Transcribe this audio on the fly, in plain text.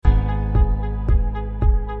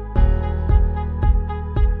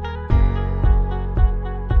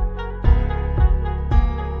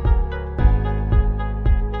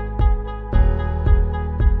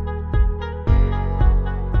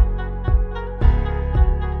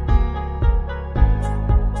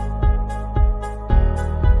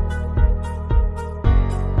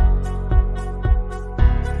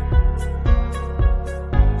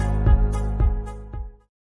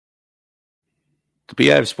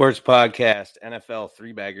Beehive Sports Podcast, NFL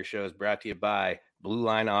Three-Bagger Show is brought to you by Blue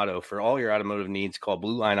Line Auto. For all your automotive needs, call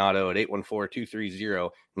Blue Line Auto at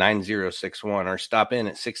 814-230-9061 or stop in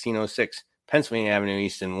at 1606 Pennsylvania Avenue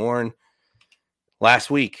East in Warren. Last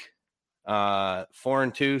week, 4-2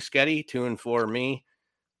 Sketty, 2-4 me.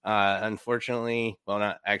 Unfortunately, well,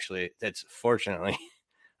 not actually, it's fortunately,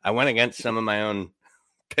 I went against some of my own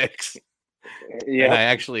picks, and I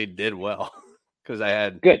actually did well. Because I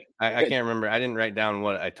had good. I can't remember. I didn't write down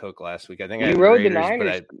what I took last week. I think You I had rode the Raiders, the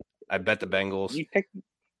Niners. but I bet the Bengals.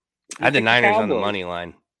 I had the Niners on the money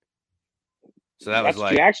line. So that was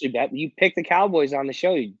like you actually bet. You picked the Cowboys on the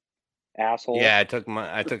show, you asshole. Yeah, I took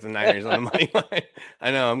the Niners on the money line. I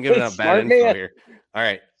know I'm giving out bad info here. All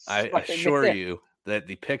right, I assure you that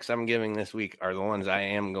the picks I'm giving this week are the ones I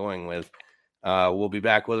am going with. We'll be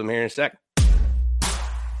back with them here in a sec.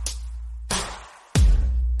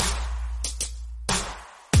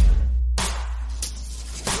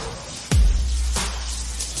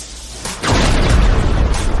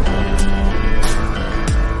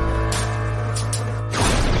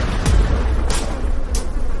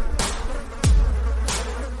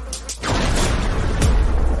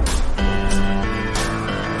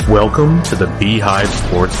 Welcome to the Beehive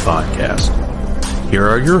Sports Podcast. Here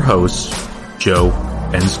are your hosts, Joe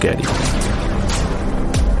and Sketty.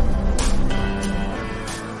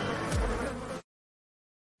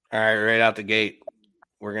 All right, right out the gate,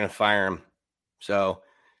 we're going to fire him. So,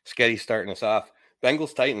 Sketty's starting us off.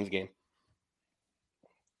 Bengals-Titans game.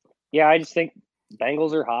 Yeah, I just think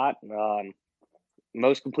Bengals are hot.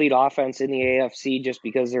 Most complete offense in the AFC just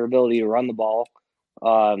because of their ability to run the ball.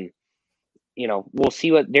 We'll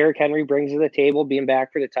see what Derrick Henry brings to the table being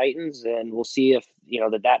back for the Titans, and we'll see if,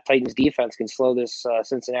 that Titans defense can slow this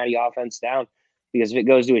Cincinnati offense down, because if it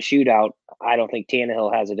goes to a shootout, I don't think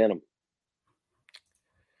Tannehill has it in him.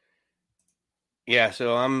 Yeah,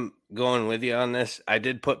 so I'm going with you on this. I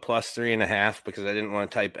did put plus 3.5 because I didn't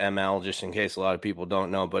want to type ML just in case a lot of people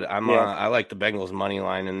don't know, but I like the Bengals money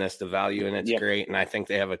line in this. The value in it's great, and I think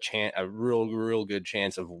they have a real good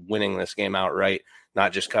chance of winning this game outright,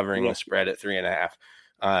 not just covering the spread at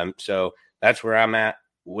 3.5. So that's where I'm at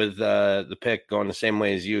with the pick, going the same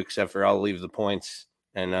way as you, except for I'll leave the points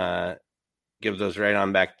and give those right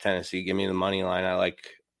on back to Tennessee. Give me the money line. I like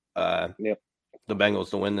the Bengals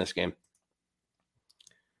to win this game.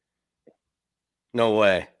 No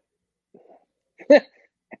way.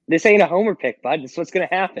 This ain't a homer pick, bud. This is what's going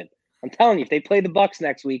to happen. I'm telling you, if they play the Bucs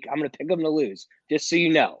next week, I'm going to pick them to lose, just so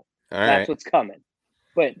you know. That's what's coming.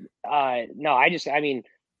 But, no,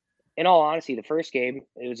 in all honesty, the first game,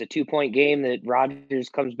 it was a 2-point game that Rodgers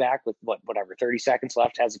comes back with, 30 seconds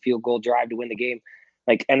left, has a field goal drive to win the game.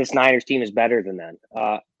 And this Niners team is better than that.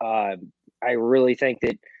 I really think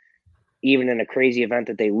that even in a crazy event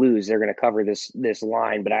that they lose, they're going to cover this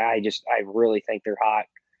line. But I really think they're hot.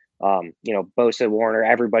 Bosa, Warner,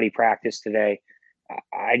 everybody practiced today.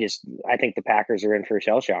 I think the Packers are in for a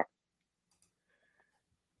shell shock.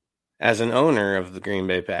 As an owner of the Green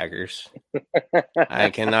Bay Packers,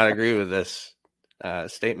 I cannot agree with this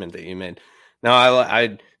statement that you made. No,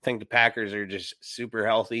 I think the Packers are just super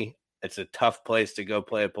healthy. It's a tough place to go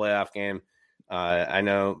play a playoff game. I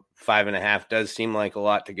know 5.5 does seem like a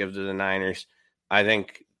lot to give to the Niners. I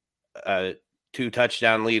think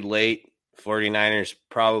 2-touchdown lead late. 49ers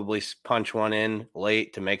probably punch one in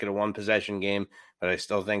late to make it a one-possession game, but I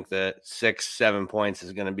still think that 6-7 points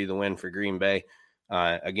is going to be the win for Green Bay.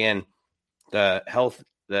 Again,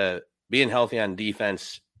 the being healthy on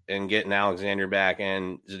defense and getting Alexander back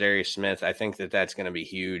and Zadarius Smith, I think that's going to be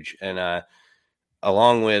huge. And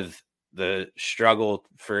along with the struggle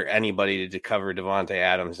for anybody to cover Devontae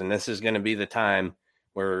Adams, and this is going to be the time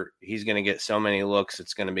where he's going to get so many looks,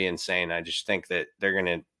 it's going to be insane. I just think that they're going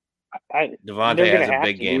to Devontae has a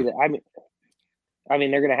big game.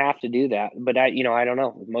 They're going to have to do that, but I don't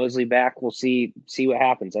know. With Mosley back, we'll see what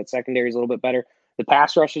happens. That secondary is a little bit better. The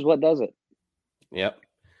pass rush is what does it. Yep.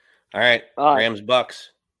 All right. Rams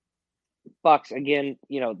Bucks again.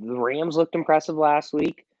 The Rams looked impressive last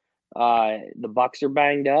week. The Bucks are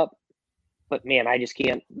banged up. But, man, I just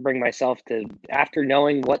can't bring myself to, after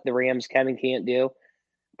knowing what the Rams can and can't do,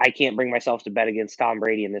 I can't bring myself to bet against Tom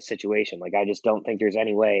Brady in this situation. I just don't think there's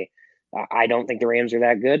any way. I don't think the Rams are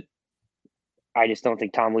that good. I just don't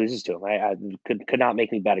think Tom loses to him. I could not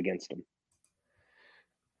make me bet against him.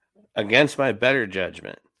 Against my better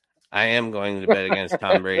judgment, I am going to bet against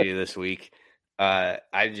Tom Brady this week. I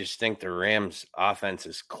just think the Rams offense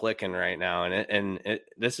is clicking right now. And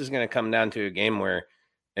this is going to come down to a game where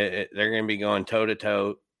they're going to be going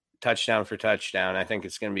toe-to-toe, touchdown for touchdown. I think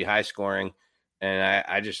it's going to be high scoring. And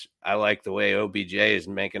I like the way OBJ is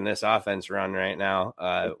making this offense run right now.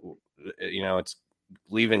 It's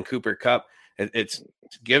leaving Cooper Kupp. It's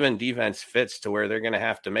given defense fits to where they're going to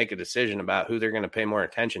have to make a decision about who they're going to pay more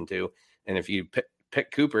attention to. And if you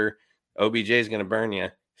pick Cooper, OBJ is going to burn you.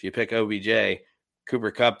 If you pick OBJ,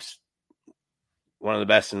 Cooper Kupp's one of the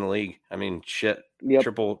best in the league. I mean, Yep.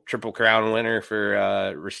 triple crown winner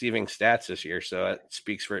for receiving stats this year. So it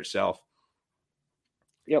speaks for itself.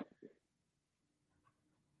 Yep.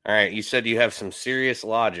 All right. You said you have some serious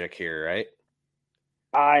logic here, right?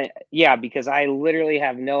 Yeah, because I literally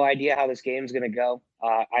have no idea how this game's going to go.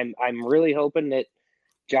 I'm really hoping that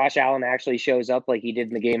Josh Allen actually shows up like he did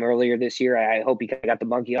in the game earlier this year. I hope he got the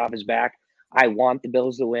monkey off his back. I want the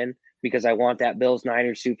Bills to win because I want that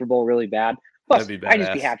Bills-Niners Super Bowl really bad. Plus, I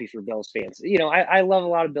just be happy for Bills fans. I love a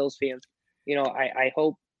lot of Bills fans. I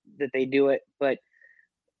hope that they do it. But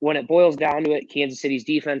when it boils down to it, Kansas City's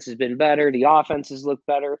defense has been better. The offenses look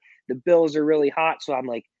better. The Bills are really hot. So I'm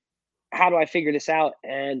like, how do I figure this out?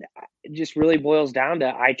 And it just really boils down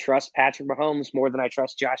to I trust Patrick Mahomes more than I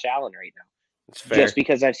trust Josh Allen right now. That's fair. Just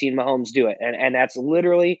because I've seen Mahomes do it. And that's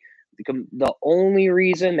literally the only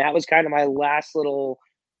reason. That was kind of my last little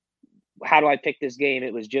how do I pick this game?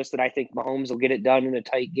 It was just that I think Mahomes will get it done in a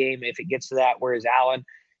tight game if it gets to that, whereas Allen,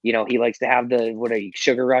 he likes to have the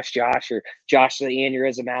sugar rush Josh or Josh the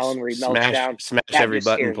aneurysm Allen where he melts down. Smash every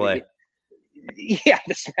button play. Yeah,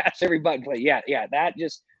 the smash every button play. Yeah.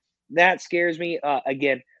 That scares me.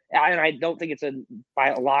 Again, and I don't think it's a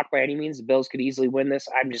lock by any means. The Bills could easily win this.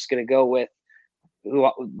 I'm just going to go with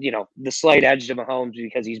the slight edge to Mahomes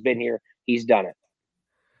because he's been here. He's done it.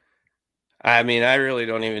 I mean, I really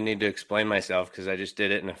don't even need to explain myself because I just did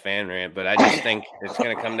it in a fan rant, but I just think it's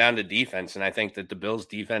going to come down to defense, and I think that the Bills'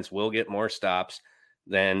 defense will get more stops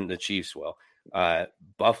than the Chiefs will.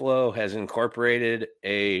 Buffalo has incorporated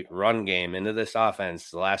a run game into this offense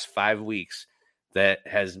the last 5 weeks that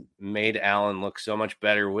has made Allen look so much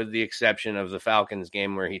better, with the exception of the Falcons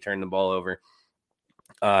game where he turned the ball over.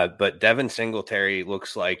 But Devin Singletary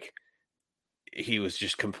looks like he was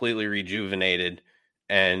just completely rejuvenated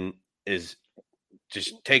and is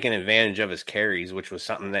just taking advantage of his carries, which was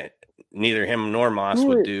something that neither him nor Moss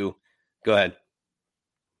would do. Go ahead.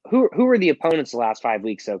 Who were the opponents the last 5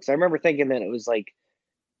 weeks, though? Because I remember thinking that it was like.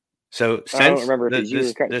 So since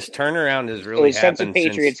this turnaround has really happened since the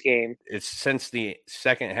Patriots game. It's since the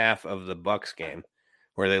second half of the Bucs game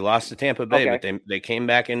where they lost to Tampa Bay, but they came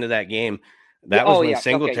back into that game. That was when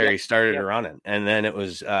Singletary started running. And then it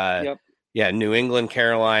was New England,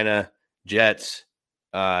 Carolina, Jets,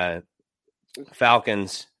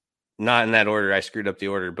 Falcons, not in that order. I screwed up the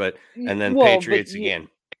order, and then Patriots again.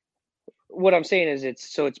 What I'm saying is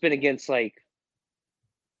it's been against like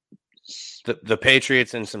the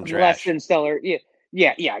Patriots and some trash. Less than stellar.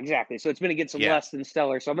 Yeah, exactly. So it's been against some less than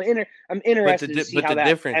stellar. So I'm interested to see how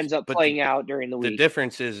that ends up playing out during the week. The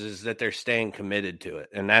difference is that they're staying committed to it.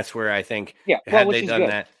 And that's where I think had they done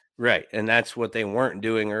that. Right. And that's what they weren't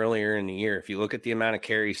doing earlier in the year. If you look at the amount of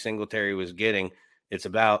carries Singletary was getting, it's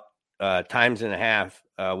about times and a half,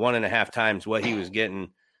 1.5 times what he was getting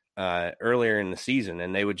earlier in the season.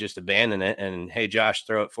 And they would just abandon it and, hey, Josh,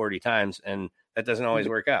 throw it 40 times. And that doesn't always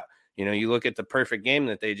work out. You look at the perfect game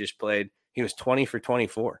that they just played. He was 20 for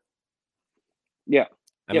 24. Yeah.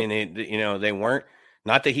 I mean, they weren't,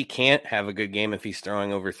 not that he can't have a good game if he's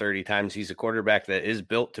throwing over 30 times. He's a quarterback that is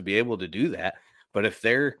built to be able to do that. But if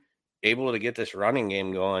they're able to get this running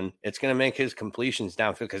game going, it's going to make his completions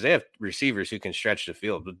downfield because they have receivers who can stretch the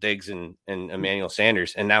field with Diggs and Emmanuel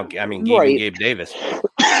Sanders. And now, Gabe Davis.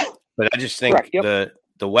 But I just think the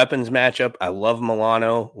weapons matchup, I love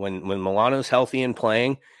Milano. When Milano's healthy and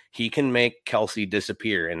playing, he can make Kelsey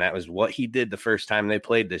disappear. And that was what he did the first time they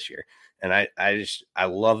played this year. And I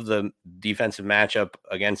love the defensive matchup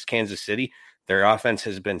against Kansas City. Their offense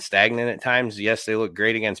has been stagnant at times. Yes, they look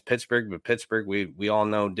great against Pittsburgh, but Pittsburgh, we all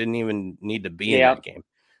know, didn't even need to be in that game.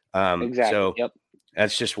 Exactly. So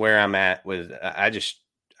that's just where I'm at with, I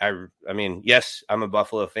mean, yes, I'm a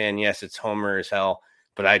Buffalo fan. Yes, it's homer as hell,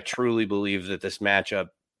 but I truly believe that this matchup,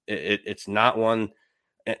 it's not one.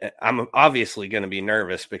 I'm obviously going to be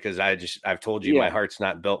nervous because I've told you my heart's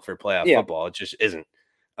not built for playoff football. It just isn't.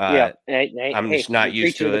 I'm just not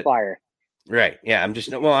used to it. Right. Yeah. I'm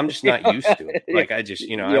just not used to it. Like I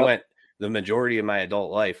went the majority of my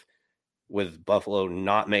adult life with Buffalo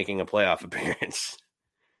not making a playoff appearance.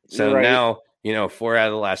 So now, 4 out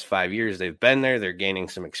of the last 5 years they've been there. They're gaining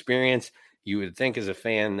some experience. You would think as a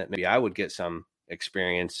fan that maybe I would get some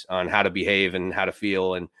experience on how to behave and how to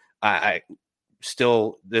feel. And I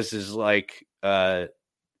still, this is like,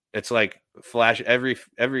 it's like flash every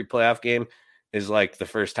playoff game. is like the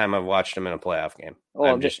first time I've watched them in a playoff game. Oh,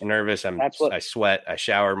 I'm just nervous. I sweat. I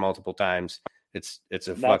shower multiple times. It's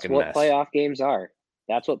a fucking mess. That's what playoff games are.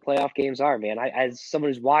 That's what playoff games are, man. As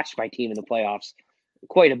someone who's watched my team in the playoffs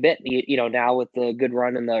quite a bit, now with the good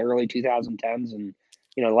run in the early 2010s and,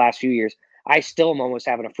 the last few years, I still am almost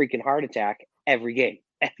having a freaking heart attack every game.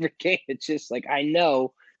 Every game. It's just like, I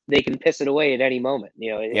know they can piss it away at any moment.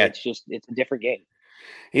 It's a different game.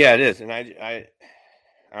 Yeah, it is. And I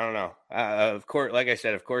don't know. Of course, like I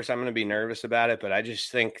said, of course I'm going to be nervous about it, but I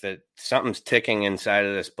just think that something's ticking inside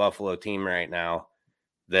of this Buffalo team right now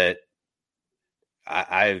that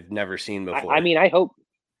I've never seen before. I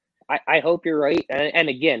hope you're right. And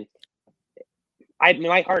again,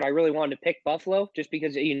 my heart, I really wanted to pick Buffalo just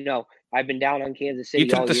because, I've been down on Kansas City. You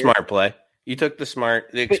took the smart play. You took the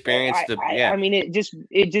experience.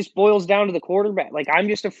 It just boils down to the quarterback. Like, I'm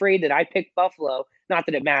just afraid that I picked Buffalo. Not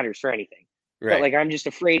that it matters for anything. Right. But, I'm just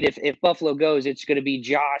afraid if Buffalo goes, it's going to be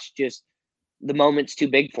Josh, just the moment's too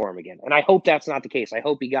big for him again. And I hope that's not the case. I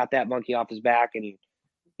hope he got that monkey off his back and,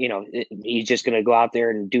 he's just going to go out there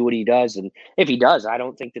and do what he does. And if he does, I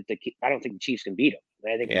don't think the Chiefs can beat him.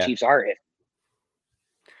 I think the Chiefs are it.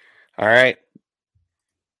 All right.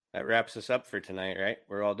 That wraps us up for tonight, right?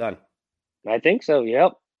 We're all done. I think so.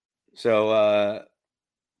 Yep. So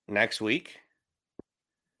next week,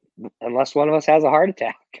 unless one of us has a heart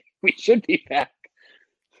attack, we should be back.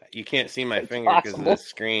 You can't see my finger because of the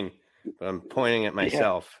screen, but I'm pointing at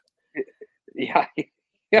myself. Yeah.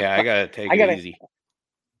 I gotta take it easy.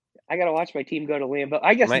 I gotta watch my team go to Lambeau.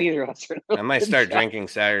 I guess neither of us are. I might start drinking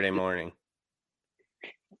Saturday morning.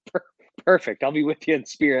 Perfect. I'll be with you in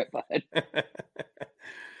spirit, bud.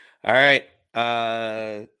 All right.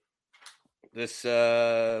 This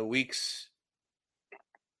week's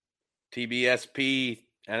TBSP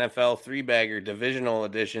NFL 3-bagger divisional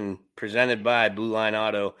edition presented by Blue Line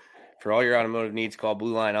Auto. For all your automotive needs, call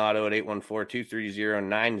Blue Line Auto at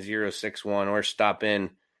 814-230-9061 or stop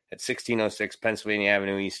in at 1606 Pennsylvania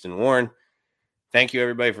Avenue East in Warren. Thank you,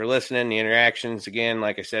 everybody, for listening. The interactions, again,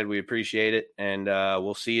 like I said, we appreciate it. And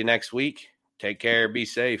we'll see you next week. Take care. Be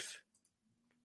safe.